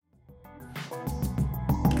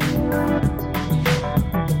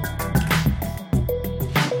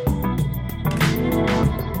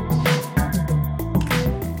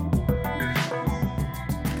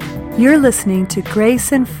You're listening to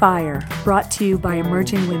Grace and Fire, brought to you by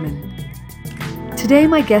Emerging Women. Today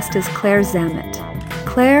my guest is Claire Zammit.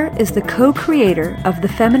 Claire is the co-creator of the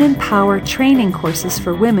Feminine Power training courses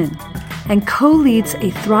for women and co-leads a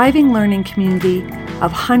thriving learning community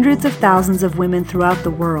of hundreds of thousands of women throughout the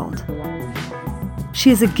world. She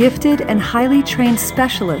is a gifted and highly trained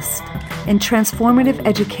specialist in transformative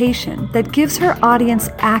education that gives her audience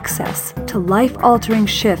access to life-altering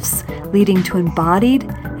shifts leading to embodied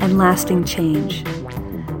and lasting change.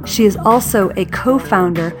 She is also a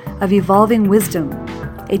co-founder of Evolving Wisdom,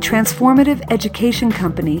 a transformative education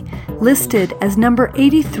company listed as number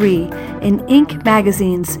 83 in Inc.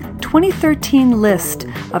 magazine's 2013 list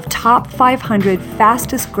of top 500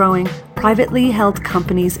 fastest-growing privately held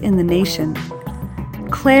companies in the nation.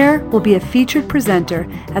 Claire will be a featured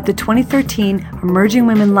presenter at the 2013 Emerging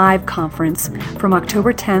Women Live Conference from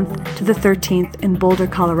October 10th to the 13th in Boulder,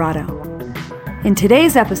 Colorado. In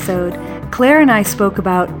today's episode, Claire and I spoke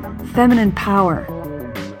about feminine power,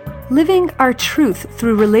 living our truth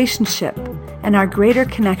through relationship and our greater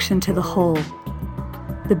connection to the whole,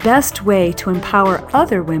 the best way to empower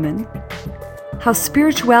other women, how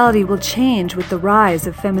spirituality will change with the rise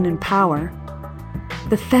of feminine power,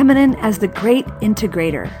 the feminine as the great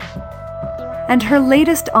integrator, and her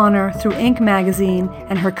latest honor through Inc. magazine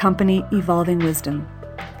and her company Evolving Wisdom.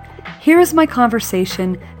 Here is my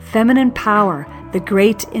conversation, Feminine Power, the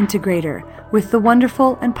Great Integrator, with the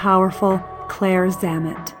wonderful and powerful Claire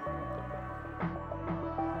Zammit.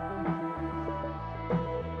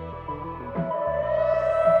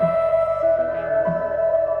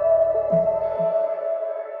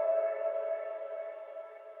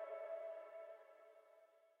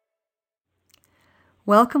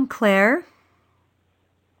 Welcome, Claire.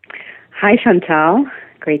 Hi, Chantal.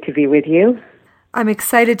 Great to be with you. I'm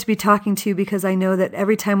excited to be talking to you because I know that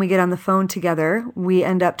every time we get on the phone together, we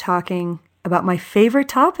end up talking about my favorite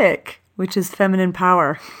topic, which is feminine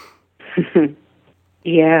power.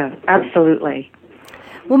 Yeah, absolutely.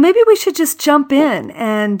 Well, maybe we should just jump in.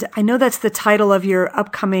 And I know that's the title of your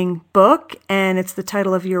upcoming book, and it's the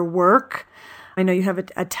title of your work. I know you have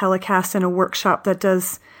a telecast and a workshop that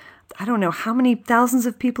does, I don't know, how many thousands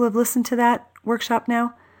of people have listened to that workshop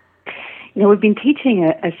now? You know, we've been teaching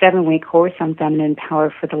a 7-week course on feminine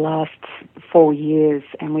power for the last 4 years,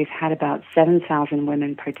 and we've had about 7,000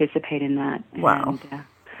 women participate in that. Wow. And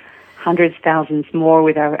hundreds of thousands more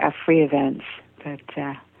with our free events. But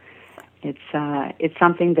it's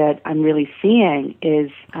something that I'm really seeing is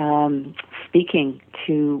speaking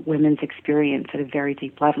to women's experience at a very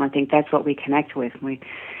deep level. I think that's what we connect with when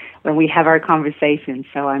we have our conversations.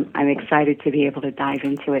 So I'm excited to be able to dive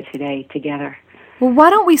into it today together. Well,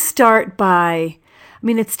 why don't we start by,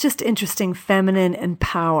 it's just interesting, feminine and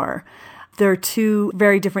power. They're two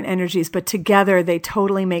very different energies, but together they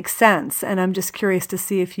totally make sense. And I'm just curious to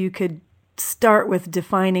see if you could start with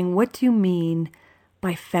defining, what do you mean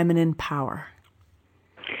by feminine power?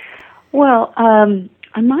 Well,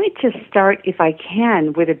 I might just start, if I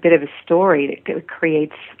can, with a bit of a story that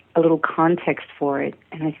creates a little context for it.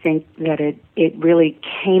 And I think that it really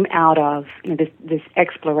came out of this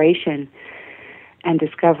exploration and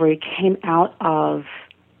discovery came out of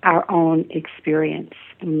our own experience.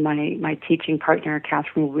 My teaching partner,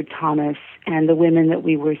 Catherine Wood Thomas, and the women that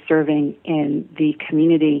we were serving in the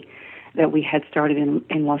community that we had started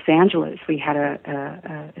in Los Angeles. We had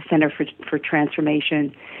a center for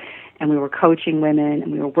transformation, and we were coaching women,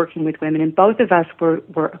 and we were working with women. And both of us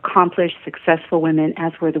were accomplished, successful women,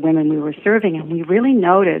 as were the women we were serving. And we really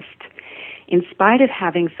noticed, in spite of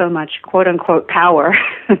having so much quote-unquote power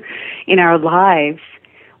in our lives,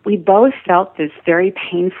 we both felt this very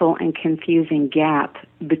painful and confusing gap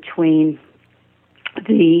between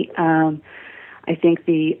the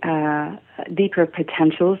deeper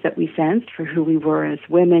potentials that we sensed for who we were as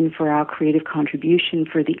women, for our creative contribution,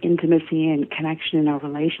 for the intimacy and connection in our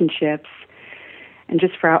relationships, and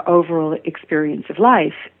just for our overall experience of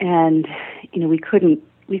life. And,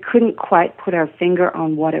 we couldn't quite put our finger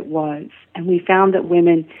on what it was. And we found that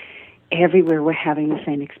women everywhere were having the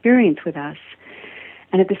same experience with us.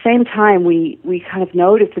 And at the same time, we kind of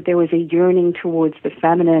noticed that there was a yearning towards the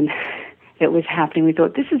feminine that was happening. We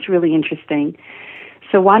thought, this is really interesting.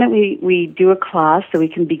 So why don't we do a class so we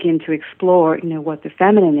can begin to explore, what the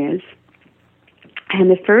feminine is. And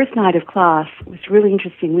the first night of class was really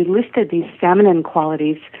interesting. We listed these feminine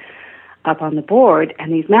qualities up on the board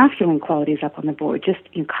and these masculine qualities up on the board, just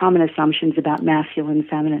common assumptions about masculine,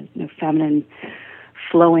 feminine, feminine,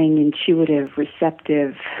 flowing, intuitive,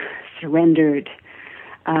 receptive, surrendered,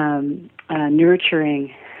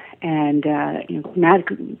 nurturing, and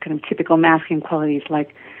kind of typical masculine qualities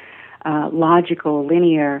like logical,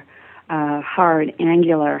 linear, hard,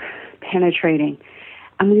 angular, penetrating.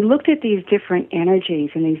 And we looked at these different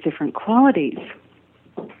energies and these different qualities.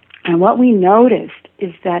 And what we noticed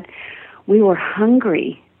is that we were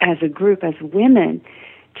hungry as a group, as women,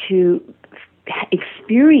 to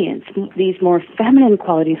experience these more feminine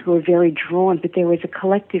qualities. We were very drawn, but there was a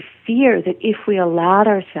collective fear that if we allowed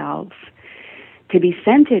ourselves to be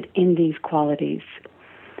centered in these qualities,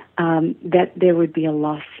 that there would be a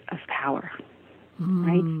loss of power,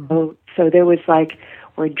 right? So there was like,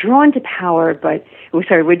 we're drawn to power,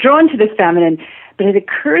 we're drawn to the feminine, but it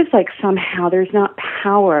occurs like somehow there's not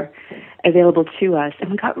power available to us.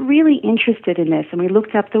 And we got really interested in this, and we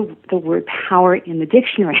looked up the word power in the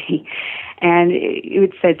dictionary, and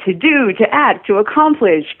it said to do, to act, to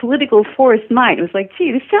accomplish, political force, might. It was like,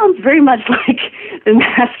 gee, this sounds very much like the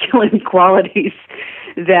masculine qualities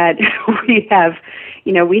that we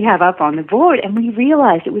have up on the board. And we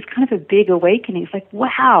realized it was kind of a big awakening. It's like,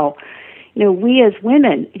 wow, we as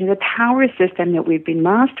women, the power system that we've been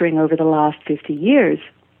mastering over the last 50 years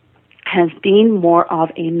has been more of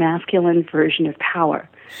a masculine version of power.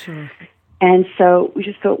 Sure. And so we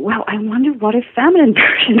just thought, wow, I wonder what a feminine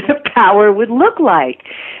version of power would look like,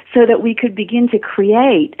 so that we could begin to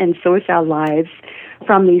create and source our lives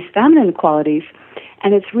from these feminine qualities.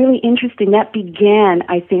 And it's really interesting. That began,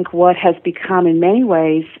 I think, what has become in many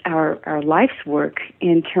ways our life's work,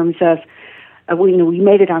 in terms of we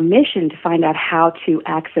made it our mission to find out how to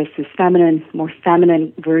access this more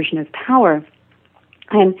feminine version of power.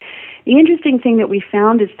 And the interesting thing that we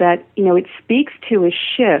found is that, it speaks to a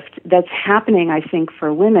shift that's happening, I think,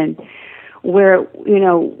 for women, where,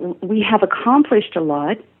 we have accomplished a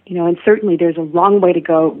lot, and certainly there's a long way to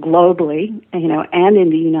go globally, and in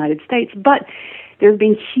the United States, but there have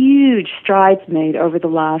been huge strides made over the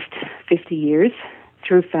last 50 years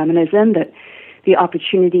through feminism, that the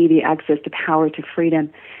opportunity, the access to power, to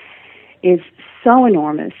freedom is so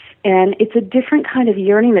enormous. And it's a different kind of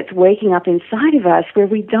yearning that's waking up inside of us, where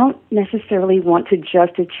we don't necessarily want to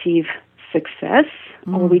just achieve success,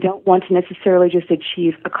 or we don't want to necessarily just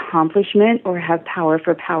achieve accomplishment or have power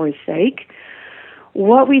for power's sake.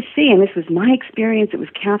 What we see, and this was my experience, it was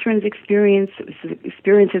Catherine's experience, it was the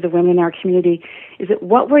experience of the women in our community, is that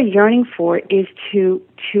what we're yearning for is to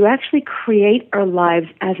actually create our lives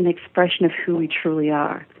as an expression of who we truly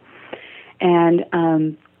are, and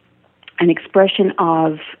an expression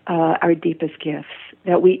of our deepest gifts,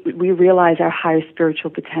 that we realize our higher spiritual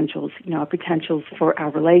potentials, our potentials for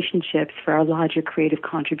our relationships, for our larger creative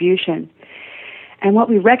contribution. And what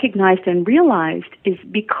we recognized and realized is,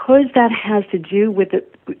 because that has to do with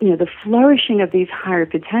the flourishing of these higher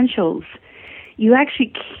potentials, you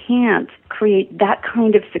actually can't create that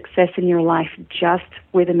kind of success in your life just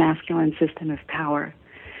with a masculine system of power.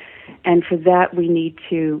 And for that, we need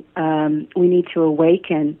to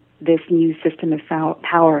awaken this new system of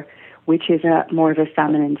power, which is more of a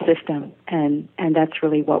feminine system, and that's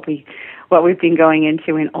really what we've been going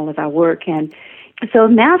into in all of our work. And so, a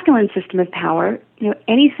masculine system of power,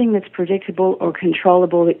 anything that's predictable or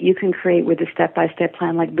controllable that you can create with a step-by-step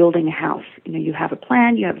plan, like building a house. You have a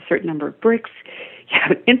plan, you have a certain number of bricks, you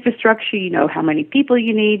have an infrastructure, you know how many people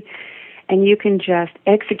you need, and you can just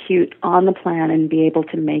execute on the plan and be able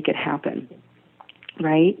to make it happen,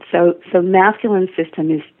 right? So masculine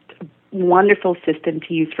system is a wonderful system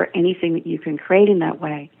to use for anything that you can create in that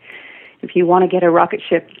way. If you want to get a rocket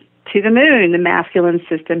ship to the moon, the masculine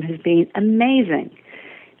system has been amazing.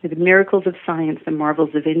 The miracles of science, the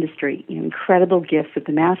marvels of industry, incredible gifts of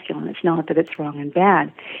the masculine. It's not that it's wrong and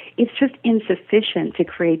bad. It's just insufficient to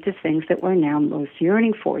create the things that we're now most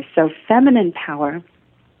yearning for. So feminine power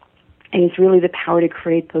is really the power to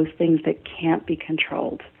create those things that can't be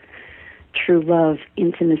controlled. True love,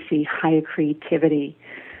 intimacy, higher creativity,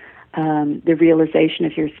 the realization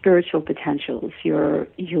of your spiritual potentials, your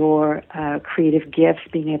creative gifts,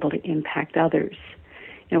 being able to impact others.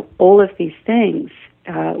 All of these things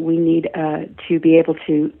we need to be able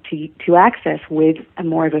to access with a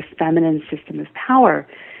more of a feminine system of power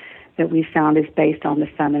that we found is based on the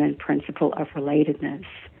feminine principle of relatedness.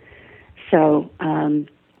 So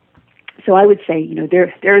I would say,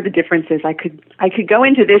 there are the differences. I could go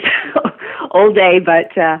into this all day,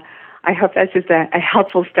 but I hope that's just a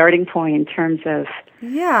helpful starting point in terms of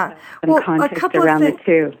some context around the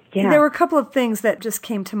two. Yeah. There were a couple of things that just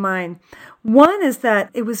came to mind. One is that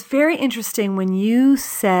it was very interesting when you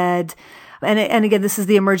said, and again, this is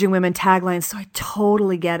the Emerging Women tagline, so I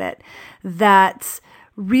totally get it, that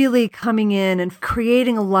really coming in and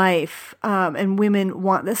creating a life, and women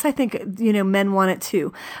want this, I think, men want it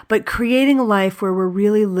too, but creating a life where we're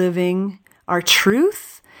really living our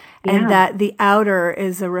truth and that the outer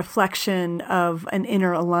is a reflection of an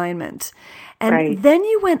inner alignment. And then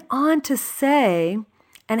you went on to say,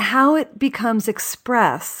 and how it becomes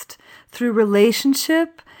expressed through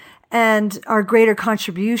relationship and our greater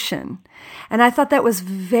contribution. And I thought that was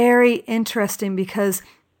very interesting, because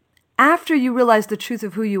after you realize the truth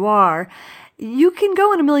of who you are, you can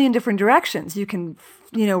go in a million different directions. You can,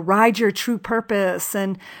 ride your true purpose.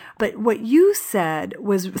 But what you said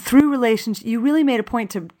was through relationship, you really made a point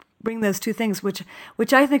to bring those two things, which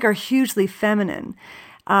I think are hugely feminine.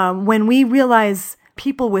 When we realize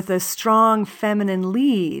people with a strong feminine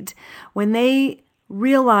lead, when they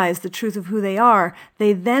realize the truth of who they are,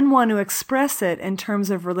 they then want to express it in terms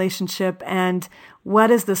of relationship and what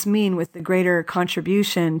does this mean with the greater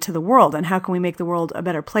contribution to the world, and how can we make the world a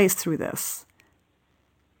better place through this?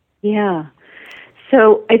 Yeah.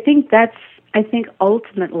 So I think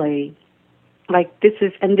ultimately, this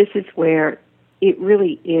is where it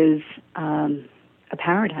really is a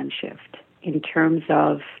paradigm shift in terms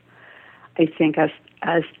of, I think, us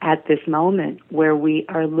at this moment where we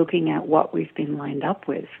are looking at what we've been lined up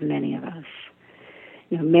with, many of us.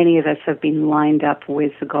 Many of us have been lined up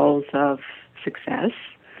with the goals of success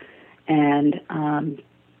and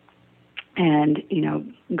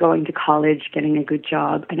going to college, getting a good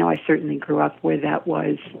job. I know I certainly grew up where that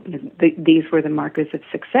was, these were the markers of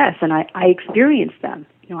success, and I experienced them.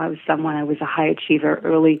 I was a high achiever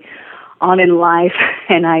early on in life,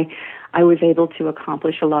 and I was able to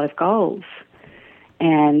accomplish a lot of goals.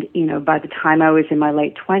 And, by the time I was in my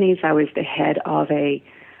late 20s, I was the head of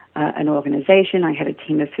an organization. I had a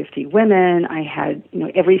team of 50 women. I had,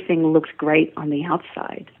 everything looked great on the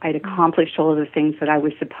outside. I'd accomplished all of the things that I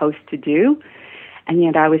was supposed to do, and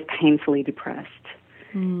yet I was painfully depressed.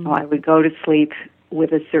 I would go to sleep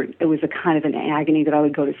with it was a kind of an agony that I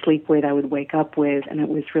would go to sleep with, I would wake up with, and it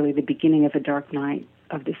was really the beginning of a dark night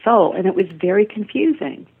of the soul. And it was very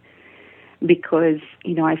confusing because,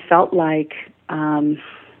 I felt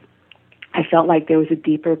like there was a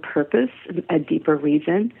deeper purpose, a deeper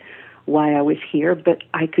reason why I was here, but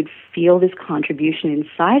I could feel this contribution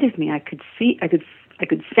inside of me. I could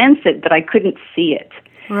sense it, but I couldn't see it.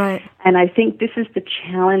 Right. And I think this is the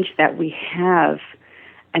challenge that we have,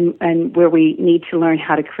 and where we need to learn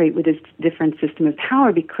how to create with this different system of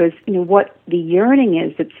power, because what the yearning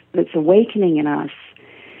is that's awakening in us.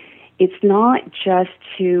 It's not just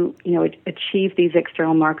to, achieve these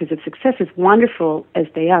external markers of success, as wonderful as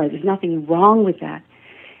they are. There's nothing wrong with that.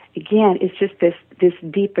 Again, it's just this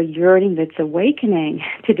deeper yearning that's awakening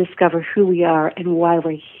to discover who we are and why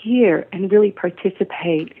we're here, and really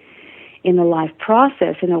participate in the life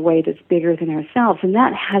process in a way that's bigger than ourselves. And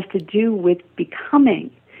that has to do with becoming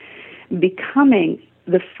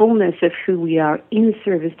the fullness of who we are in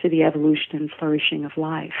service to the evolution and flourishing of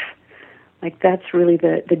life. That's really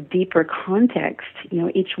the deeper context.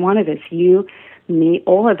 Each one of us, you, me,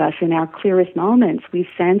 all of us, in our clearest moments, we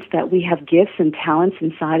sense that we have gifts and talents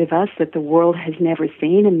inside of us that the world has never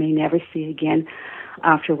seen and may never see again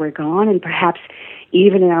after we're gone. And perhaps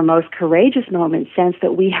even in our most courageous moments, sense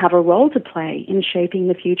that we have a role to play in shaping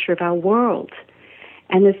the future of our world.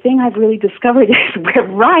 And the thing I've really discovered is we're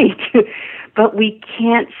right, but we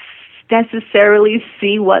can't necessarily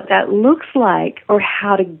see what that looks like or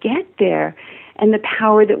how to get there. And the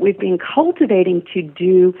power that we've been cultivating to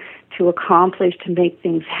do, to accomplish, to make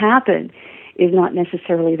things happen is not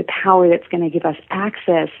necessarily the power that's going to give us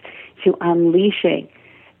access to unleashing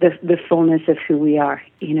the fullness of who we are,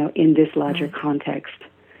 in this larger context.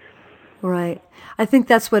 Right. I think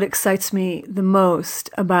that's what excites me the most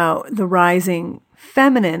about the rising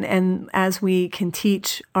feminine, and as we can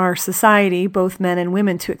teach our society, both men and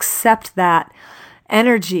women, to accept that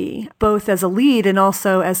energy, both as a lead and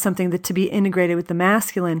also as something that to be integrated with the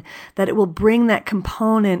masculine, that it will bring that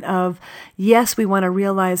component of, yes, we want to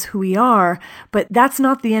realize who we are, but that's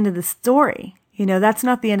not the end of the story. That's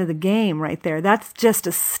not the end of the game right there. That's just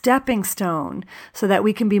a stepping stone so that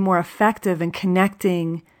we can be more effective in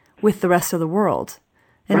connecting with the rest of the world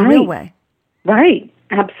in a real way. Right.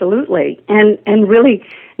 Absolutely. And really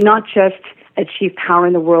not just achieve power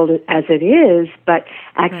in the world as it is, but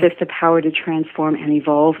access to power to transform and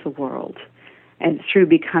evolve the world. And through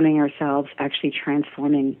becoming ourselves, actually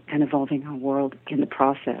transforming and evolving our world in the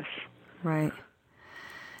process. Right.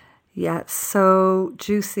 Yeah, so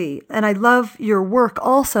juicy. And I love your work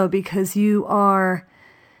also because you are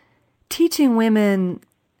teaching women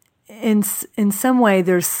in some way.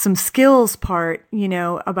 There's some skills part,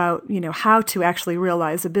 about, how to actually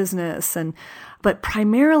realize a business, but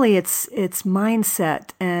primarily it's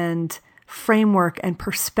mindset and framework and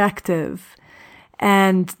perspective.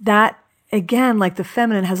 And that, again, like the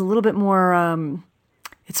feminine has a little bit more,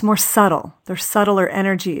 it's more subtle. They're subtler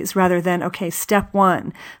energies rather than, okay, step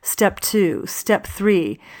 1, step 2, step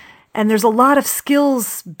 3. And there's a lot of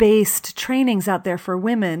skills-based trainings out there for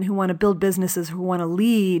women who want to build businesses, who want to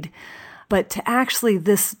lead. But to actually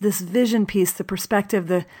this vision piece, the perspective,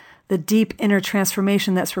 the deep inner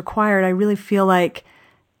transformation that's required, I really feel like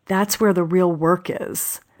that's where the real work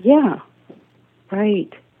is. Yeah,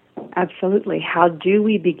 right. Absolutely. How do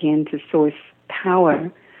we begin to source power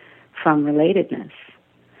from relatedness?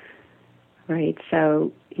 Right.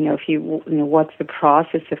 So, what's the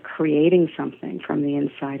process of creating something from the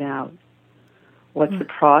inside out? What's the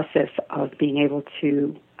process of being able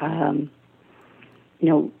to,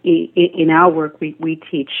 in our work, we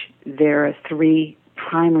teach there are 3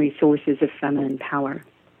 primary sources of feminine power.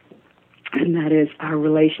 And that is our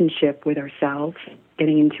relationship with ourselves,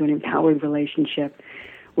 getting into an empowered relationship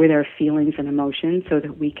with our feelings and emotions so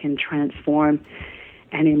that we can transform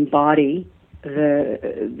and embody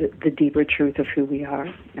the deeper truth of who we are.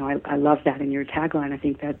 I love that in your tagline. I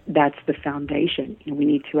think that's the foundation. We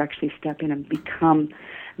need to actually step in and become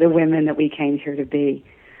the women that we came here to be.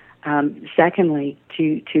 Secondly,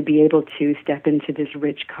 to be able to step into this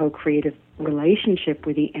rich co-creative relationship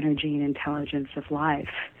with the energy and intelligence of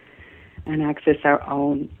life and access our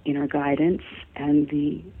own inner guidance and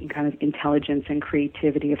the kind of intelligence and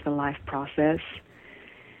creativity of the life process.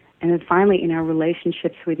 And then finally, in our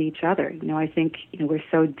relationships with each other. I think we're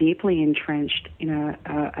so deeply entrenched in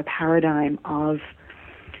a paradigm of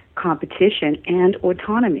competition and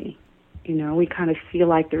autonomy. We kind of feel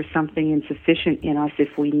like there's something insufficient in us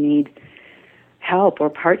if we need help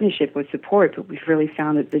or partnership or support, but we've really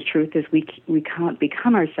found that the truth is we can't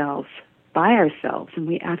become ourselves by ourselves, and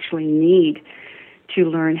we actually need to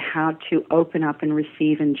learn how to open up and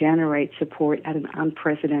receive and generate support at an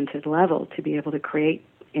unprecedented level to be able to create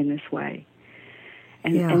in this way.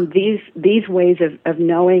 And these ways of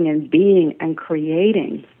knowing and being and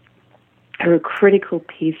creating are a critical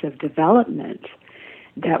piece of development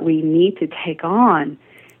that we need to take on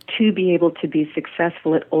to be able to be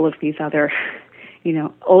successful at all of these other,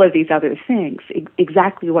 all of these other things.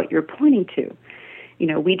 Exactly what you're pointing to.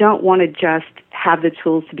 We don't want to just have the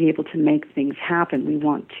tools to be able to make things happen. We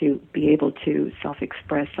want to be able to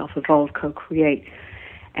self-express, self-evolve, co-create.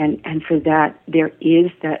 And for that, there is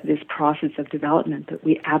this process of development that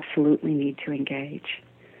we absolutely need to engage.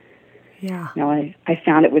 Yeah. I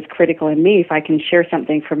found it was critical in me, if I can share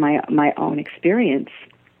something from my own experience,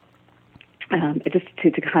 just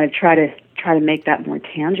to kind of try to make that more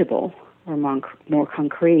tangible or more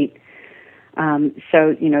concrete.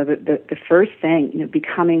 So the first thing,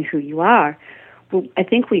 becoming who you are. Well, I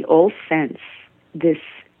think we all sense this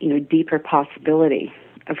deeper possibility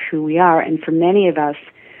of who we are, and for many of us,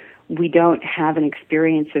 we don't have an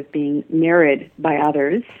experience of being mirrored by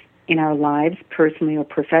others in our lives, personally or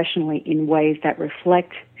professionally, in ways that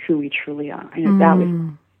reflect who we truly are. That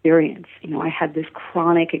was experience. I had this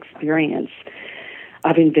chronic experience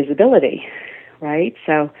of invisibility, right?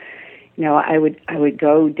 So, I would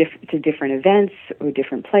go to different events or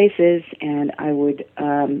different places, and I would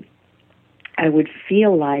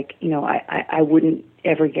feel like I wouldn't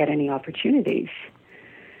ever get any opportunities.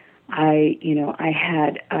 I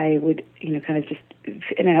would kind of just,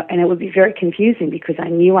 and it would be very confusing because I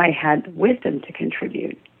knew I had wisdom to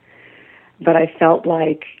contribute, but I felt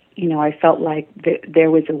like there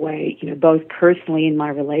was a way, both personally in my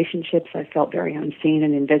relationships, I felt very unseen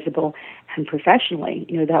and invisible, and professionally,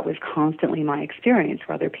 that was constantly my experience,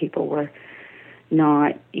 where other people were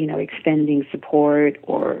not, extending support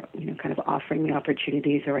or, kind of offering me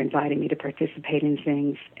opportunities or inviting me to participate in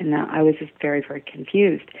things. And I was just very, very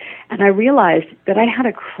confused. And I realized that I had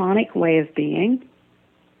a chronic way of being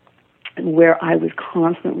where I was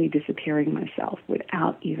constantly disappearing myself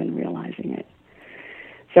without even realizing it.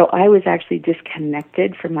 So I was actually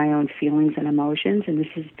disconnected from my own feelings and emotions, and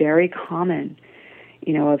this is very common,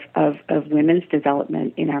 of women's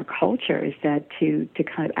development in our culture, is that to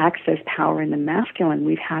kind of access power in the masculine,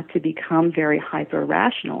 we've had to become very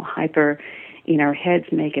hyper-rational, hyper in our heads,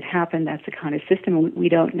 make it happen. That's the kind of system. We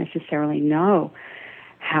don't necessarily know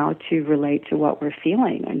how to relate to what we're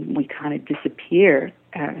feeling, and we kind of disappear,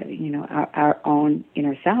 our own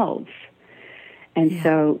inner selves. And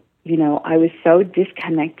so, I was so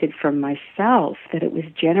disconnected from myself that it was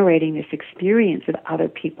generating this experience of other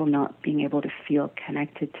people not being able to feel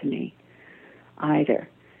connected to me either.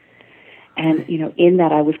 And, in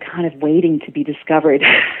that I was kind of waiting to be discovered.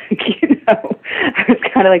 I was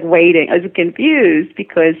kind of like waiting. I was confused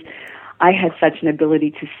because I had such an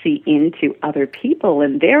ability to see into other people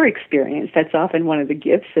and their experience. That's often one of the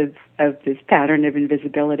gifts of this pattern of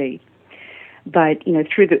invisibility. But,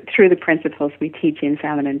 through the principles we teach in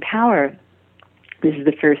Feminine Power, this is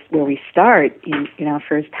the first where we start in our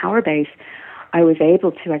first power base. I was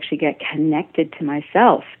able to actually get connected to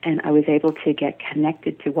myself, and I was able to get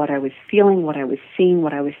connected to what I was feeling, what I was seeing,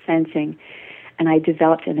 what I was sensing, and I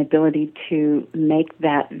developed an ability to make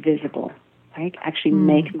that visible, right? Actually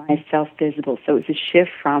make myself visible. So it was a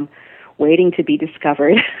shift from waiting to be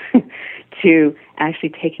discovered to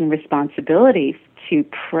actually taking responsibility to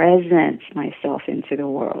present myself into the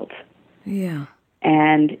world. Yeah.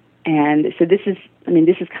 And so this is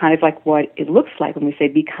kind of like what it looks like when we say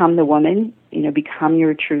become the woman, become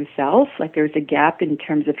your true self. Like there's a gap in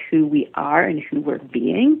terms of who we are and who we're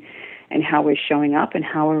being and how we're showing up and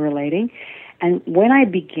how we're relating. And when I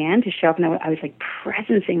began to show up and I was like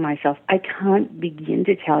presencing myself, I can't begin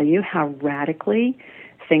to tell you how radically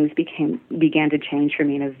things began to change for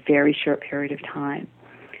me in a very short period of time.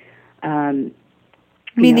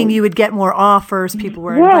 Meaning you would get more offers, people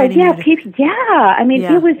were inviting you to...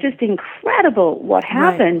 It was just incredible what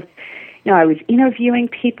happened. Right. I was interviewing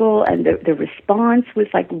people, and the response was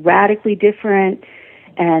like radically different,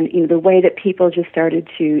 and the way that people just started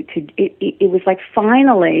to it was like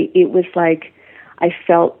finally it was like I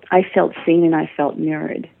felt seen and I felt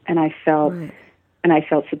mirrored, and I felt and I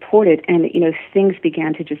felt supported, and things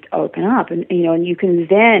began to just open up, and and you can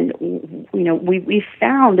then we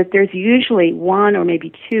found that there's usually one or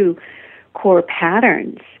maybe two core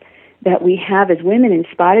patterns that we have as women. In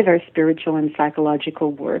spite of our spiritual and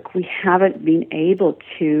psychological work, we haven't been able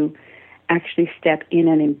to actually step in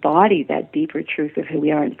and embody that deeper truth of who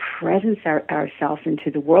we are and presence ourselves into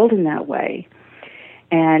the world in that way.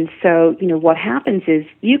 And so, what happens is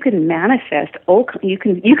you can manifest you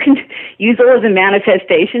can use all of the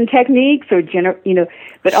manifestation techniques or inside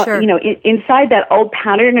that old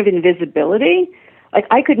pattern of invisibility, like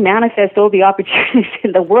I could manifest all the opportunities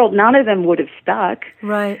in the world. None of them would have stuck.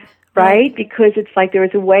 Right? Because it's like there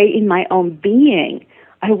was a way in my own being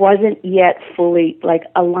I wasn't yet fully like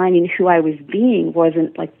aligning who I was being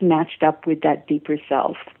wasn't like matched up with that deeper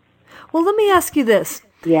self. Well, let me ask you this.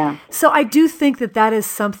 Yeah. So I do think that is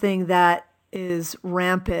something that is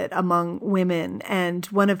rampant among women, and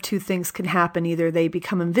one of two things can happen. Either they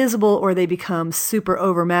become invisible or they become super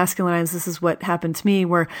over masculinized. This is what happened to me,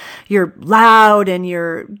 where you're loud and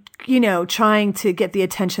you're, trying to get the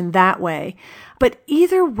attention that way. But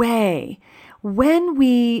either way, when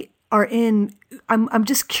we are I'm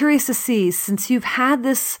just curious to see, since you've had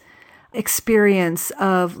this experience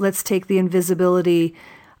of, let's take the invisibility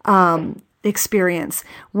experience,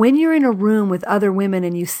 when you're in a room with other women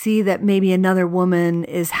and you see that maybe another woman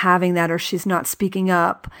is having that or she's not speaking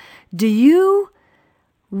up, do you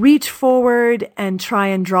reach forward and try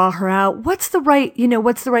and draw her out? What's the right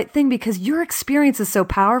thing? Because your experience is so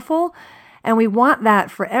powerful and we want that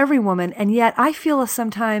for every woman. And yet I feel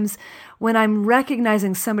sometimes when I'm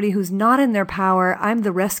recognizing somebody who's not in their power, I'm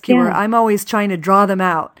the rescuer. Yeah. I'm always trying to draw them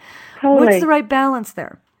out. Totally. What's the right balance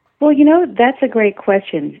there? Well, that's a great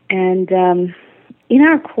question. And in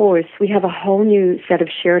our course, we have a whole new set of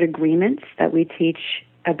shared agreements that we teach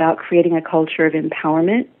about creating a culture of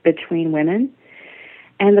empowerment between women.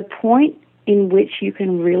 And the point in which you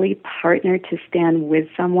can really partner to stand with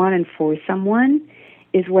someone and for someone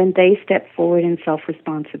is when they step forward in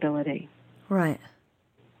self-responsibility. Right.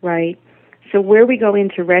 So where we go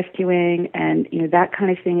into rescuing and, that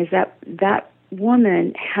kind of thing is that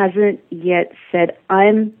woman hasn't yet said,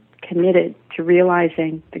 I'm committed to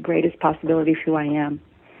realizing the greatest possibility of who I am.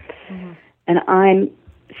 Mm-hmm. And I'm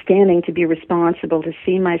standing to be responsible to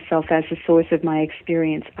see myself as the source of my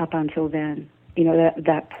experience up until then,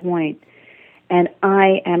 that point. And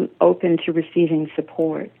I am open to receiving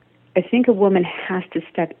support. I think a woman has to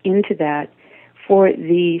step into that for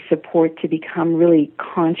the support to become really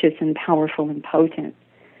conscious and powerful and potent.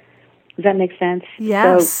 Does that make sense?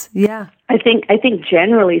 Yes. So, yeah. I think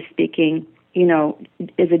generally speaking,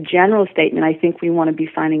 as a general statement, I think we want to be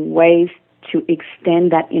finding ways to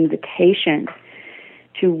extend that invitation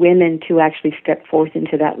to women to actually step forth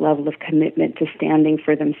into that level of commitment to standing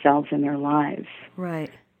for themselves in their lives.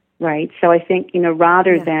 Right. So I think,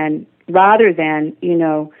 rather than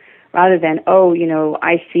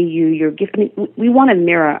I see you, you're gifting. We want to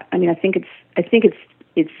mirror. I mean, I think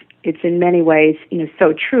it's in many ways,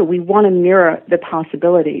 so true. We want to mirror the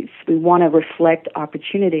possibilities. We want to reflect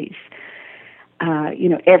opportunities.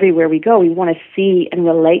 Everywhere we go, we want to see and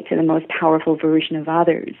relate to the most powerful version of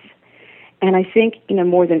others. And I think,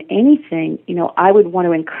 more than anything, I would want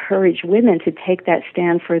to encourage women to take that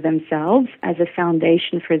stand for themselves as a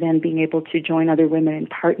foundation for them being able to join other women in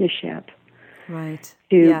partnership. Right.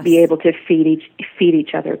 to Yes. be able to feed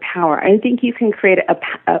each other power. I think you can create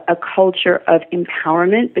a culture of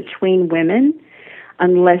empowerment between women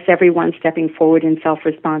unless everyone's stepping forward in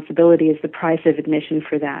self-responsibility is the price of admission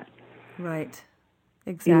for that. Right.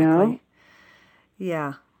 Exactly. You know?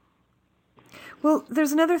 Yeah. Well,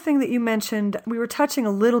 there's another thing that you mentioned. We were touching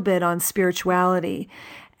a little bit on spirituality,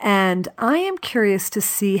 and I am curious to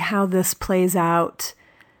see how this plays out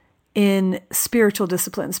in spiritual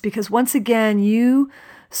disciplines, because once again, you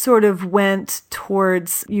sort of went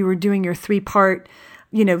towards, you were doing your three-part,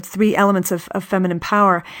 3 elements of feminine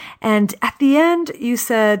power. And at the end, you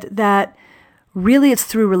said that really it's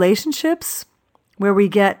through relationships where we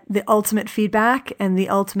get the ultimate feedback and the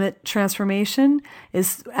ultimate transformation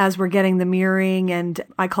is as we're getting the mirroring, and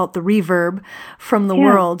I call it the reverb from the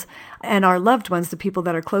world and our loved ones, the people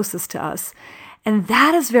that are closest to us. And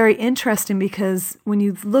that is very interesting because when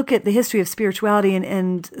you look at the history of spirituality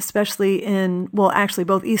and especially in, well, actually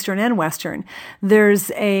both Eastern and Western, there's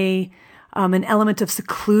an element of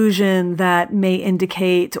seclusion that may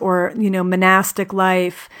indicate, or, monastic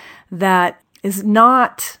life that is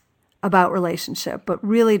not about relationship, but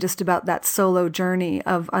really just about that solo journey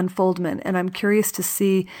of unfoldment. And I'm curious to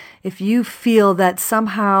see if you feel that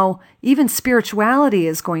somehow even spirituality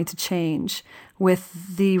is going to change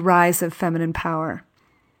with the rise of feminine power.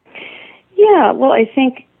 Yeah, well, I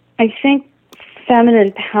think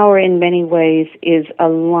feminine power in many ways is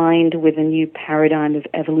aligned with a new paradigm of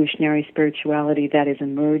evolutionary spirituality that is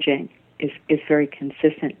emerging, is very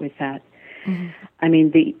consistent with that. Mm-hmm. I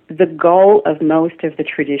mean, the goal of most of the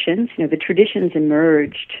traditions, the traditions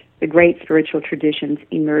emerged, the great spiritual traditions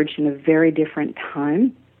emerged in a very different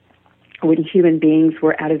time when human beings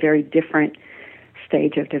were at a very different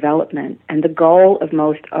stage of development. And the goal of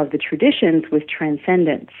most of the traditions was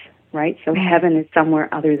transcendence, right? So heaven is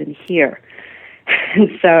somewhere other than here. And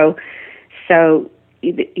so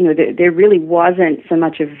there really wasn't so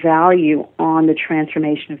much a value on the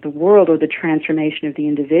transformation of the world or the transformation of the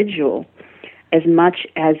individual as much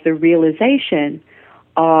as the realization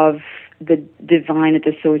of the divine at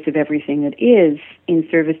the source of everything that is in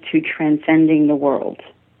service to transcending the world,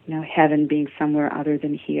 heaven being somewhere other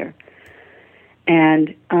than here.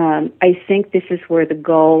 And I think this is where the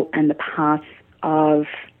goal and the path of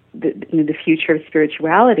the future of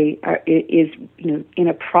spirituality is in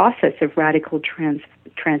a process of radical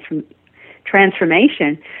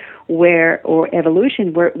transformation, or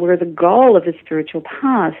evolution, where the goal of the spiritual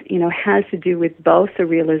path, has to do with both the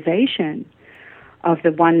realization of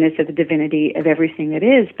the oneness of the divinity of everything that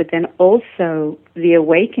is, but then also the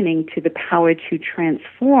awakening to the power to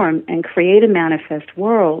transform and create a manifest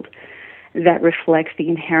world that reflects the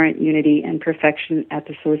inherent unity and perfection at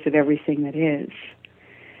the source of everything that is.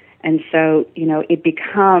 And so, it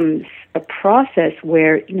becomes a process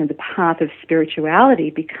where, the path of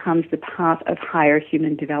spirituality becomes the path of higher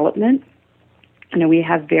human development. We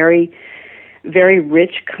have very, very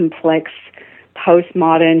rich, complex,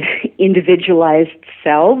 postmodern, individualized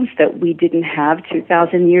selves that we didn't have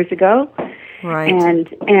 2,000 years ago. Right. And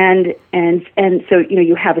so,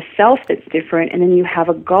 you have a self that's different, and then you have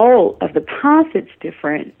a goal of the path that's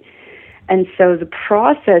different. And so the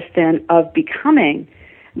process then of becoming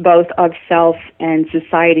both of self and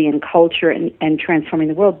society and culture and transforming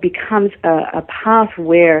the world becomes a path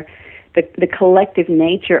where the collective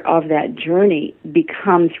nature of that journey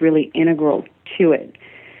becomes really integral to it.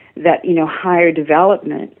 That, higher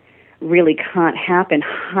development really can't happen.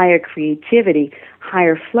 Higher creativity,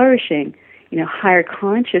 higher flourishing, higher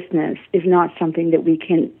consciousness is not something that we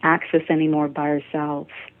can access anymore by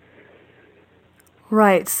ourselves.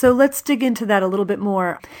 Right. So let's dig into that a little bit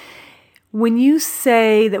more. When you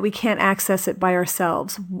say that we can't access it by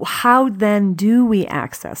ourselves, how then do we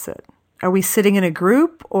access it? Are we sitting in a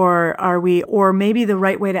group, or maybe the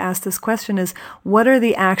right way to ask this question is, what are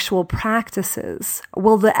the actual practices?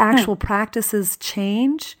 Will the actual practices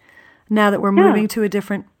change now that we're moving to a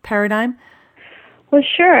different paradigm? Well,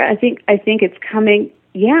 sure. I think it's coming.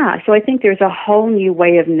 Yeah. So I think there's a whole new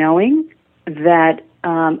way of knowing that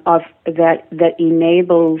that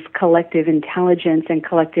enables collective intelligence and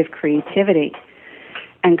collective creativity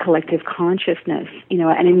and collective consciousness.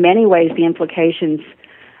 And in many ways, the implications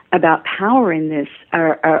about power in this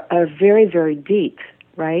are very, very deep,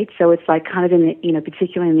 right? So it's like kind of in the,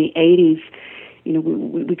 particularly in the 80s,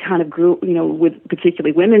 we kind of grew, with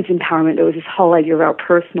particularly women's empowerment, there was this whole idea of our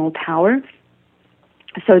personal power.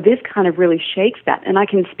 So this kind of really shakes that. And I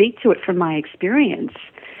can speak to it from my experience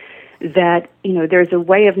that, there's a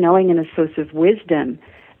way of knowing and a source of wisdom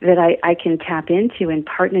that I can tap into in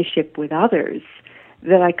partnership with others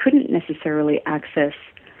that I couldn't necessarily access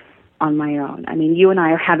on my own. I mean, you and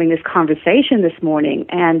I are having this conversation this morning,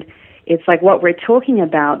 and it's like what we're talking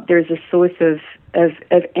about, there's a source of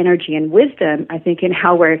energy and wisdom, I think, in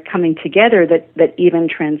how we're coming together that even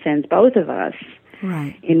transcends both of us.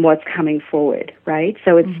 Right. In what's coming forward, right?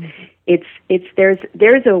 So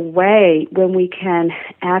there's a way when we can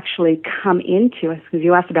actually come into, because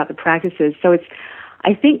you asked about the practices, so it's,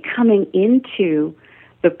 I think, coming into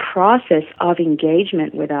the process of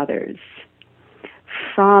engagement with others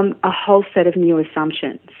from a whole set of new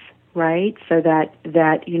assumptions, right? So that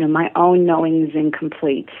my own knowing is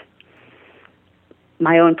incomplete,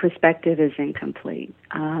 my own perspective is incomplete.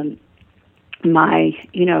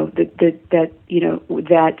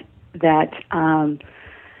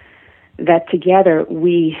 That together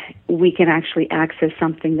we can actually access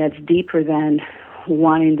something that's deeper than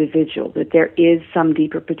one individual, that there is some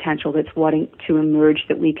deeper potential that's wanting to emerge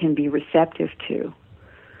that we can be receptive to.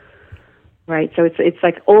 Right? So it's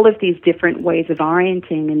like all of these different ways of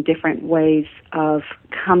orienting and different ways of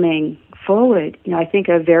coming forward, I think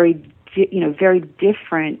are very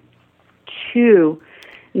different to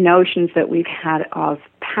notions that we've had of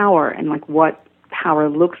power and like what power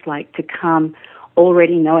looks like to come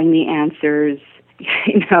already knowing the answers,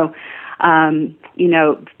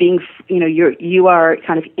 being, you are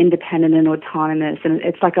kind of independent and autonomous. And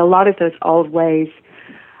it's like a lot of those old ways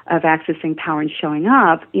of accessing power and showing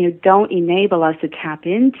up, don't enable us to tap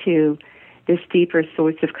into this deeper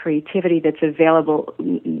source of creativity that's available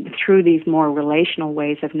through these more relational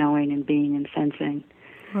ways of knowing and being and sensing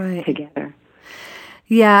together.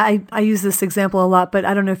 Yeah, I use this example a lot, but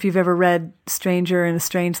I don't know if you've ever read Stranger in a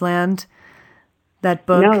Strange Land, that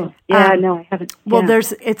book. No, no, I haven't. Well,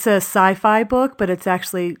 it's a sci-fi book, but it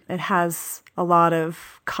has a lot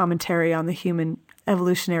of commentary on the human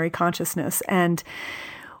evolutionary consciousness. And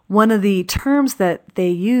one of the terms that they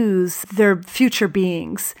use, they're future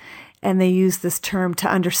beings, and they use this term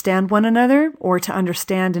to understand one another or to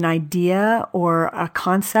understand an idea or a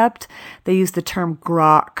concept. They use the term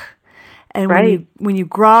grok. And when you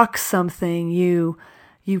grok something, you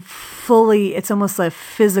fully, it's almost a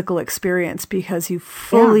physical experience because you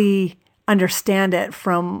fully understand it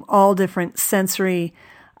from all different sensory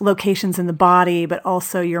locations in the body, but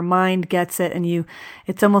also your mind gets it, and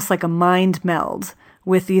it's almost like a mind meld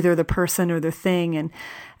with either the person or the thing. And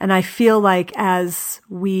I feel like as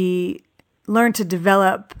we learn to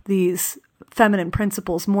develop these feminine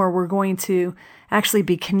principles more, we're going to actually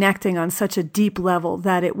be connecting on such a deep level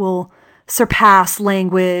that it will surpass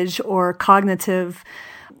language or cognitive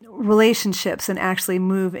relationships and actually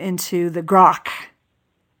move into the grok,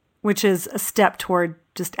 which is a step toward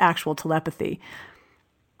just actual telepathy.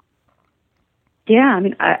 Yeah, I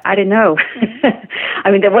mean, I don't know.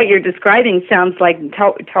 I mean, what you're describing sounds like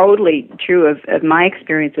totally true of my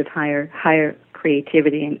experience of higher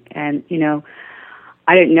creativity, and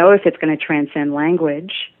I don't know if it's going to transcend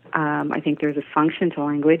language. I think there's a function to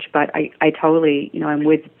language, but I totally, I'm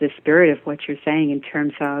with the spirit of what you're saying in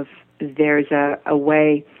terms of there's a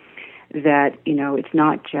way that, it's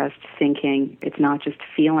not just thinking, it's not just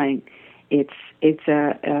feeling, it's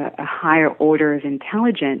a higher order of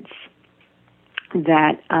intelligence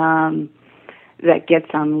that gets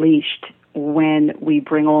unleashed when we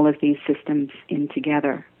bring all of these systems in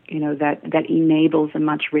together, that enables a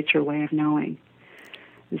much richer way of knowing.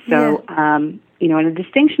 So, and a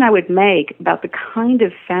distinction I would make about the kind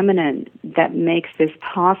of feminine that makes this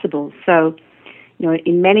possible. So,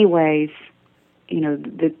 in many ways,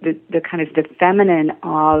 the kind of the feminine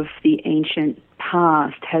of the ancient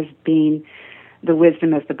past has been the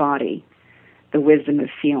wisdom of the body, the wisdom of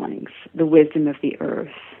feelings, the wisdom of the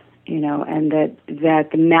earth, and that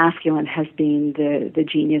the masculine has been the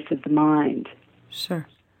genius of the mind. Sure.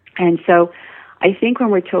 And so I think when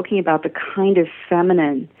we're talking about the kind of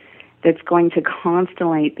feminine that's going to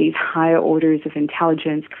constellate these higher orders of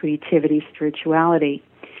intelligence, creativity, spirituality,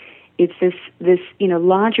 it's this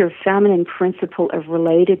larger feminine principle of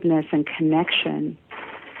relatedness and connection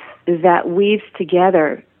that weaves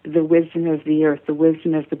together the wisdom of the earth, the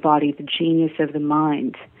wisdom of the body, the genius of the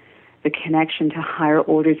mind, the connection to higher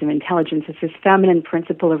orders of intelligence. It's this feminine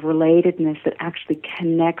principle of relatedness that actually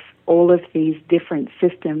connects all of these different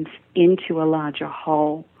systems into a larger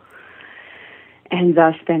whole, and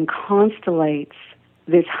thus then constellates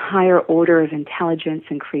this higher order of intelligence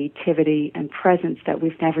and creativity and presence that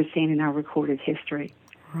we've never seen in our recorded history.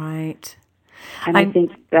 Right. And I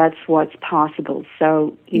think that's what's possible.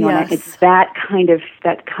 So, yes. It's that kind of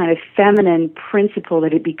feminine principle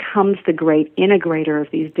that it becomes the great integrator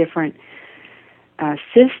of these different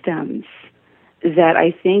systems that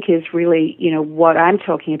I think is really, what I'm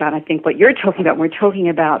talking about. I think what you're talking about, we're talking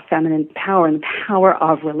about feminine power and the power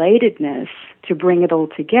of relatedness to bring it all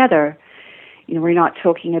together. We're not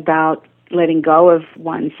talking about letting go of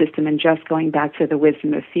one system and just going back to the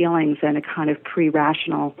wisdom of feelings and a kind of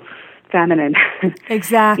pre-rational feminine.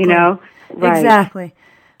 Exactly. Right. Exactly.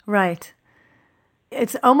 Right.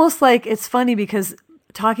 It's almost like, it's funny because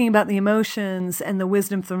talking about the emotions and the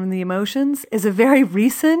wisdom from the emotions is a very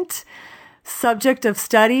recent subject of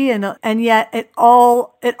study, and yet it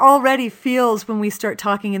already feels, when we start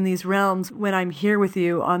talking in these realms, when I'm here with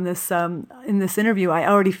you on this in this interview, I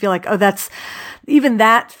already feel like,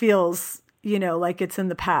 that feels like it's in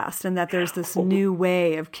the past, and that there's this new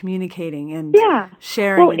way of communicating and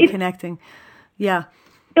sharing and connecting. Yeah.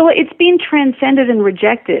 Well, it's been transcended and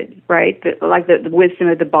rejected, right? The wisdom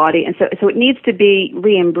of the body, and so it needs to be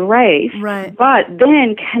re-embraced, right? But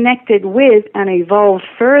then connected with and evolved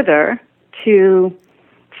further to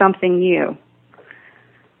something new.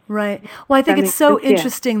 Right. Well, I think it's so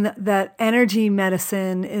interesting that energy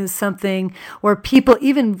medicine is something where people,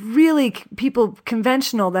 people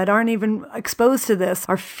conventional that aren't even exposed to this,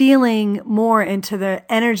 are feeling more into the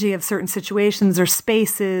energy of certain situations or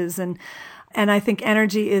spaces. And I think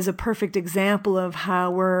energy is a perfect example of how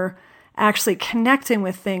we're actually connecting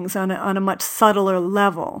with things on a much subtler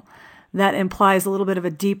level that implies a little bit of a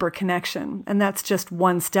deeper connection. And that's just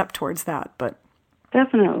one step towards that. But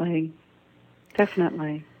Definitely.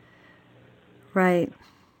 Right.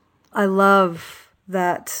 I love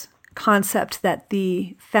that concept that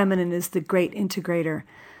the feminine is the great integrator.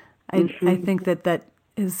 I think that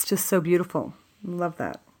is just so beautiful. Love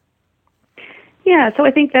that. Yeah, so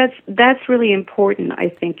I think that's really important, I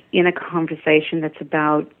think, in a conversation that's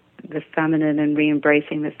about the feminine and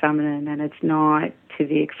re-embracing the feminine, and it's not to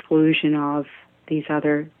the exclusion of these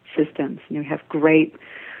other systems. We have great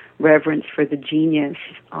reverence for the genius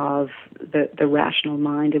of the rational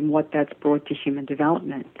mind and what that's brought to human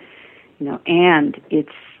development. And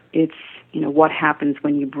it's what happens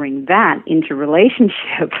when you bring that into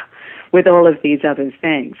relationship with all of these other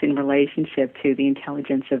things, in relationship to the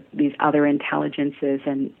intelligence of these other intelligences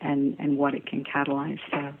and what it can catalyze.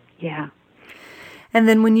 So, yeah. And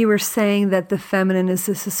then when you were saying that the feminine is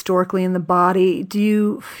this historically in the body, do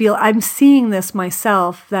you feel, I'm seeing this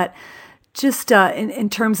myself, that just in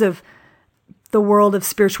terms of the world of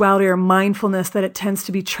spirituality or mindfulness, that it tends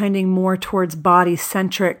to be trending more towards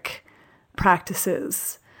body-centric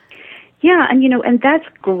practices? Yeah, and that's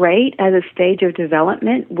great as a stage of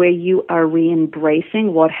development where you are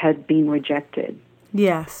re-embracing what had been rejected.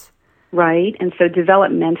 Yes. Right? And so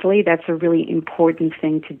developmentally, that's a really important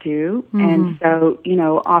thing to do. Mm-hmm. And so,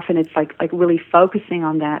 often it's like really focusing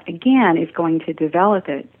on that, again, is going to develop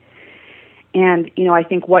it. And, I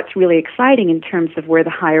think what's really exciting in terms of where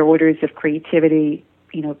the higher orders of creativity,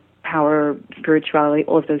 power, spirituality,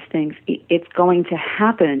 all of those things, it's going to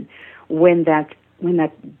happen when there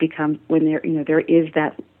is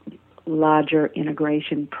that larger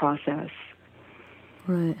integration process.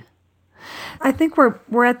 Right. I think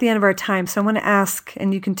we're at the end of our time, so I want to ask,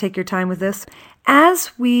 and you can take your time with this,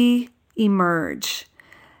 as we emerge,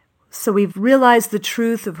 so we've realized the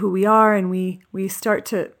truth of who we are, and we start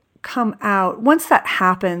to come out. Once that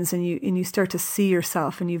happens, and you start to see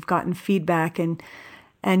yourself, and you've gotten feedback,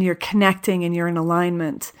 and you're connecting, and you're in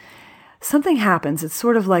alignment, something happens. It's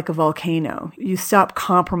sort of like a volcano. You stop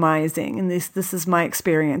compromising, and this is my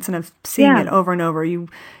experience, and I've seen it over and over.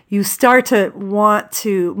 You start to want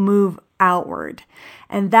to move outward,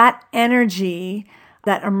 and that energy,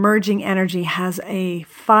 that emerging energy, has a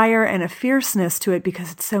fire and a fierceness to it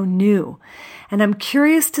because it's so new. And I'm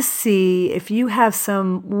curious to see if you have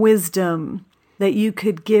some wisdom that you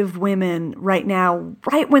could give women right now,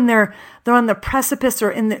 right when they're on the precipice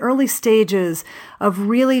or in the early stages of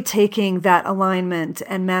really taking that alignment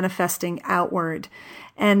and manifesting outward.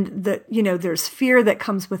 And there's fear that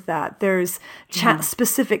comes with that. There's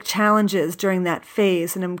specific challenges during that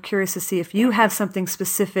phase. And I'm curious to see if you have something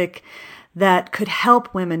specific that could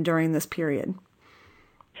help women during this period.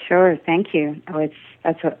 Sure, thank you.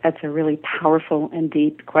 That's a really powerful and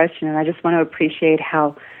deep question, and I just want to appreciate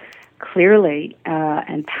how clearly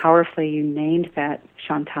and powerfully you named that,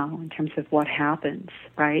 Chantal, in terms of what happens,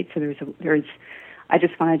 right? So I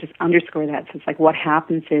just want to underscore that. So it's like what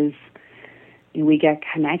happens is we get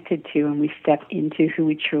connected to and we step into who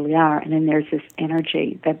we truly are, and then there's this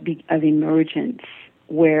energy of emergence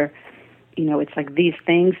where, it's like these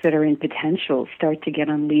things that are in potential start to get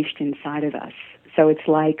unleashed inside of us. So it's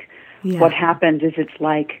like what happens is it's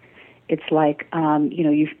like It's like,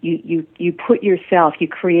 you put yourself, you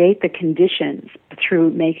create the conditions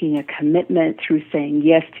through making a commitment, through saying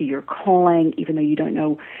yes to your calling, even though you don't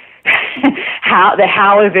know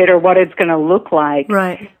how of it or what it's going to look like.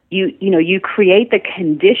 Right. You create the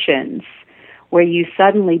conditions where you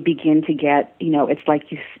suddenly begin to get, it's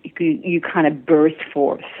like you kind of burst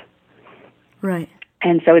forth. Right.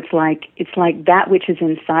 And so it's like that which is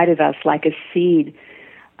inside of us, like a seed.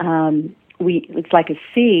 It's like a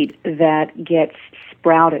seed that gets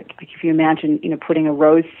sprouted. Like if you imagine, putting a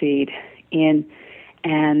rose seed in,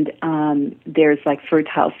 and there's like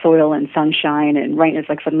fertile soil and sunshine, and right, it's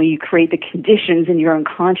like suddenly you create the conditions in your own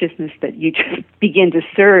consciousness that you just begin to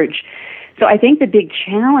surge. So I think the big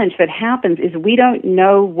challenge that happens is we don't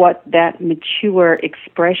know what that mature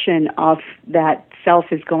expression of that self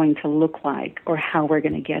is going to look like, or how we're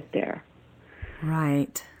going to get there.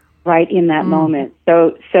 Right. Right in that moment.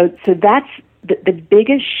 So that's the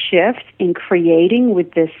biggest shift in creating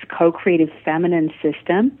with this co-creative feminine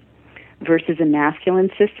system versus a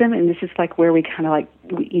masculine system. And this is like where we kind of like,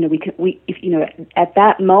 at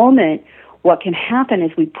that moment, what can happen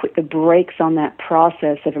is we put the brakes on that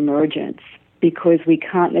process of emergence, because we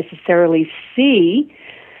can't necessarily see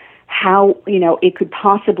how, it could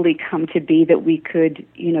possibly come to be that we could,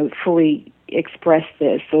 fully express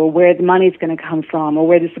this, or where the money's going to come from, or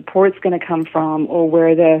where the support's going to come from, or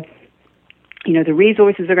where the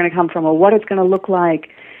resources are going to come from, or what it's going to look like.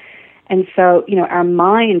 And so, our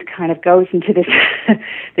mind kind of goes into this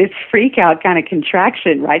this freak out kind of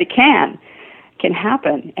contraction, right? It can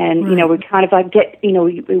happen. And, right. We kind of like get,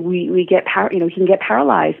 we get, you can get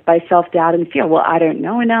paralyzed by self-doubt and feel, well, I don't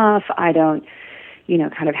know enough. I don't,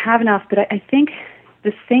 kind of have enough. But I think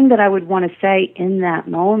the thing that I would want to say in that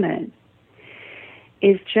moment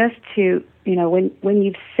is just to, when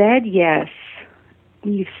you've said yes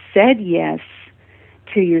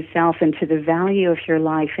to yourself and to the value of your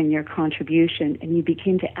life and your contribution, and you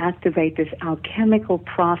begin to activate this alchemical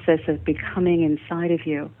process of becoming inside of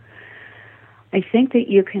you, I think that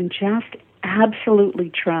you can just absolutely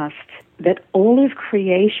trust that all of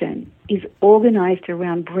creation is organized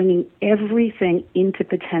around bringing everything into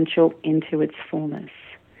potential, into its fullness.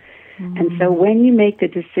 And so when you make the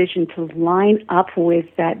decision to line up with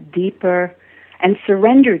that deeper and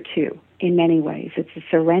surrender to, in many ways, it's a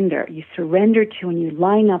surrender. You surrender to and you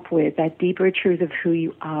line up with that deeper truth of who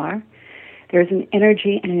you are. There's an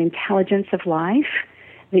energy and an intelligence of life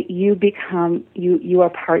that you become, you are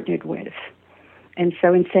partnered with. And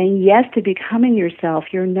so in saying yes to becoming yourself,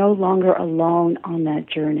 you're no longer alone on that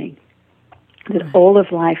journey. That all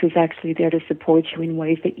of life is actually there to support you in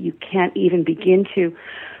ways that you can't even begin to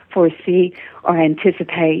foresee or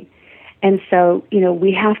anticipate. And so,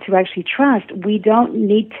 we have to actually trust. We don't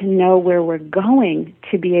need to know where we're going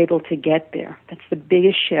to be able to get there. That's the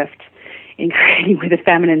biggest shift in creating with a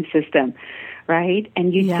feminine system, right?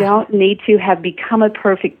 And you don't need to have become a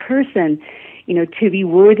perfect person, to be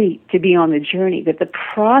worthy to be on the journey. That the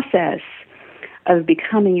process of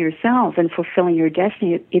becoming yourself and fulfilling your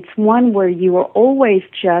destiny, it's one where you are always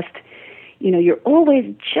just, you're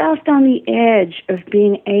always just on the edge of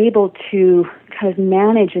being able to kind of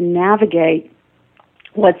manage and navigate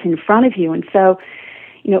what's in front of you. And so,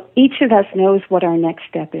 each of us knows what our next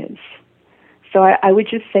step is. So I would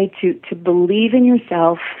just say to believe in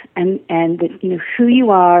yourself and that, who you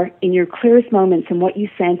are in your clearest moments and what you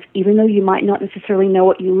sense, even though you might not necessarily know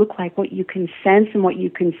what you look like, what you can sense and what you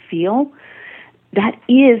can feel, that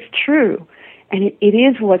is true. And it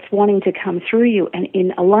is what's wanting to come through you. And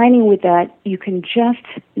in aligning with that, you can just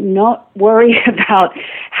not worry about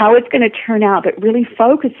how it's going to turn out, but really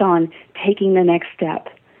focus on taking the next step.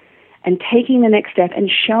 And taking the next step and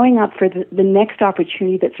showing up for the next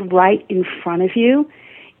opportunity that's right in front of you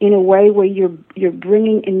in a way where you're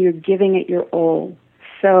bringing and you're giving it your all.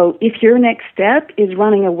 So if your next step is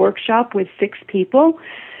running a workshop with 6 people,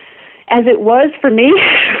 as it was for me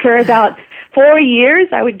for about 4 years,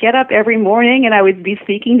 I would get up every morning and I would be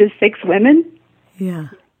speaking to 6 women. Yeah.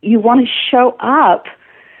 You want to show up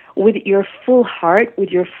with your full heart, with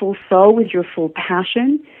your full soul, with your full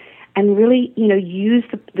passion, and really, use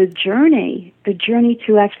the journey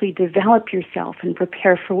to actually develop yourself and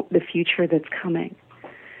prepare for the future that's coming.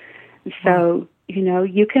 So,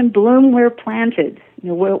 you can bloom where planted.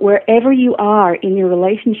 Wherever you are in your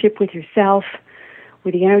relationship with yourself,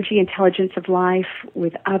 with the energy, intelligence of life,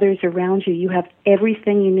 with others around you, you have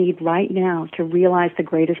everything you need right now to realize the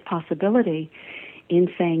greatest possibility in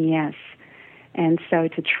saying yes. And so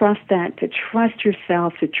to trust that, to trust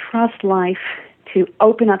yourself, to trust life, to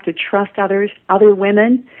open up to trust others, other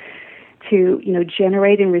women, to,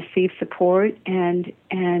 generate and receive support and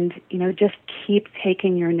just keep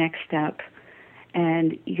taking your next step.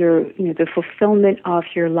 And the fulfillment of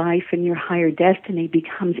your life and your higher destiny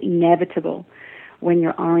becomes inevitable when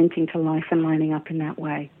you're orienting to life and lining up in that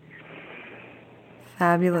way.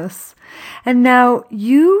 Fabulous. And now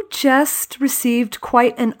you just received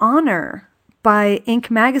quite an honor by Inc.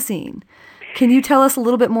 magazine. Can you tell us a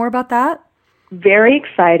little bit more about that? Very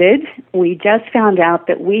excited. We just found out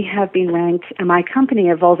that we have been ranked, my company,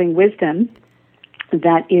 Evolving Wisdom,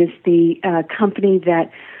 that is the company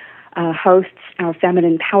that hosts our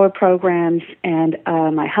feminine power programs and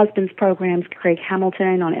my husband's programs, Craig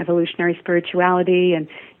Hamilton on evolutionary spirituality, and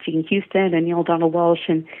Jean Houston and Neil Donald Walsh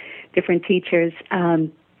and different teachers,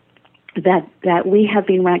 that we have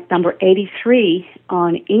been ranked number 83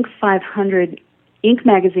 on Inc. 500, Inc.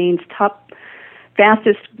 magazine's top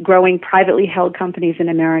fastest growing privately held companies in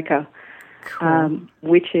America, Cool.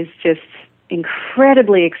 Which is just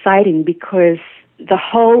incredibly exciting because the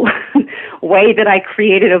whole way that I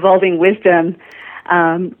created Evolving Wisdom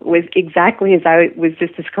was exactly as I was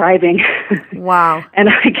just describing. Wow. And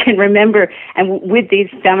I can remember, and with these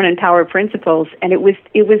feminine power principles, and it was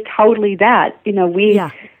totally that. It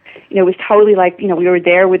was totally like, we were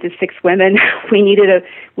there with the 6 women. we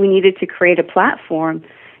needed to create a platform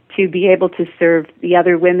to be able to serve the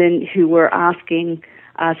other women who were asking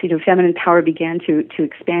us. Feminine power began to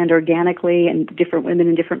expand organically, and different women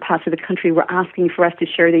in different parts of the country were asking for us to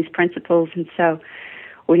share these principles, and so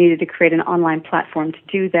we needed to create an online platform to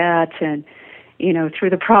do that. And through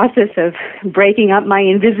the process of breaking up my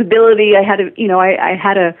invisibility, I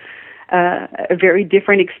had a very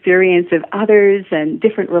different experience of others and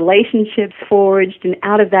different relationships forged, and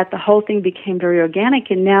out of that, the whole thing became very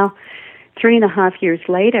organic. And now, 3.5 years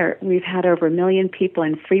later, we've had over 1 million people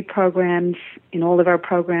in free programs, in all of our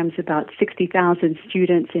programs, about 60,000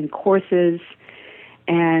 students in courses,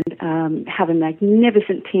 and have a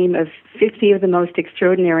magnificent team of 50 of the most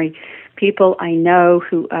extraordinary people I know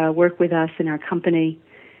who work with us in our company.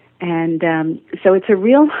 And so I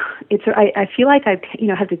feel like I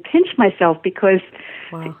have to pinch myself because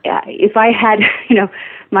Wow. If I had,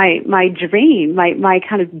 my dream, my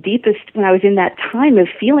kind of deepest, when I was in that time of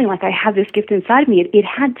feeling like I have this gift inside me, it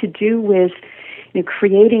had to do with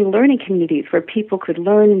creating learning communities where people could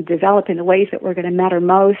learn and develop in the ways that were going to matter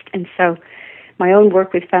most. And so my own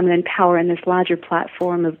work with feminine power and this larger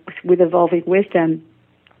platform with Evolving Wisdom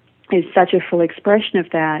is such a full expression of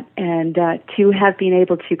that. And to have been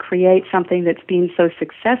able to create something that's been so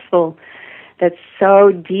successful, that's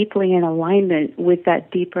so deeply in alignment with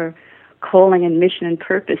that deeper calling and mission and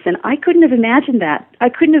purpose. And I couldn't have imagined that. I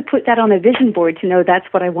couldn't have put that on a vision board to know that's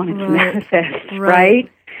what I wanted to manifest, right?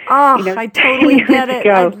 Oh, I totally get it.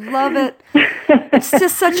 I love it. It's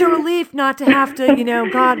just such a relief not to have to,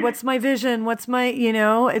 God, what's my vision? What's my,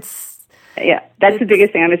 it's... Yeah, that's the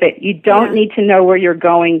biggest thing I'm going to say. You don't need to know where you're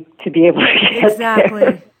going to be able to get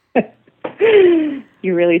Exactly. there.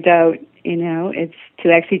 You really don't. It's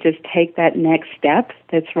to actually just take that next step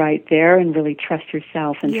that's right there and really trust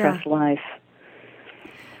yourself and trust life.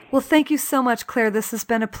 Well, thank you so much, Claire. This has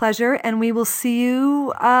been a pleasure, and we will see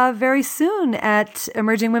you very soon at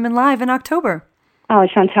Emerging Women Live in October. Oh,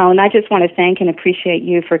 Chantal, and I just want to thank and appreciate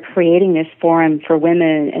you for creating this forum for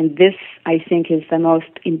women. And this, I think, is the most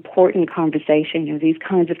important conversation, these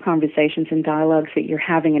kinds of conversations and dialogues that you're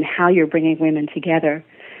having and how you're bringing women together.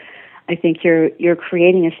 I think you're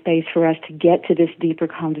creating a space for us to get to this deeper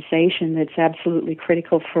conversation that's absolutely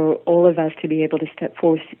critical for all of us to be able to step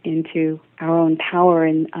forth into our own power.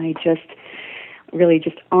 And I just really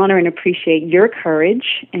just honor and appreciate your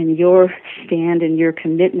courage and your stand and your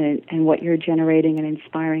commitment and what you're generating and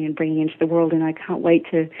inspiring and bringing into the world. And I can't wait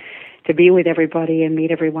to be with everybody and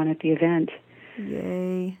meet everyone at the event.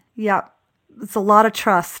 Yay. Yeah. It's a lot of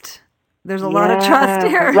trust. There's a lot of trust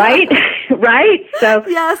here. Right? Right? So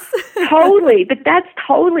yes. Totally. But that's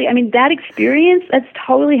totally, that experience, that's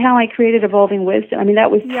totally how I created Evolving Wisdom.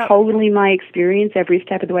 That was totally my experience every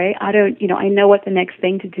step of the way. I don't, I know what the next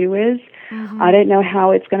thing to do is. Mm-hmm. I don't know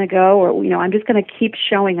how it's going to go, or, I'm just going to keep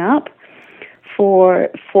showing up for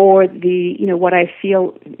the, what I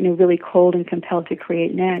feel, really called and compelled to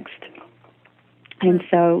create next. And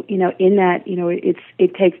so, in that,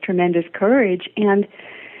 it takes tremendous courage,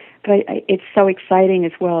 but it's so exciting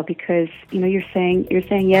as well because you're saying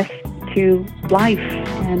yes to life,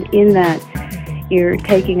 and in that you're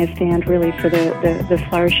taking a stand really for the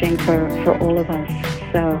flourishing for all of us.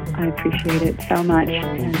 So I appreciate it so much,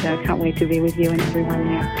 and can't wait to be with you and everyone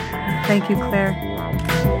there. Thank you, Claire.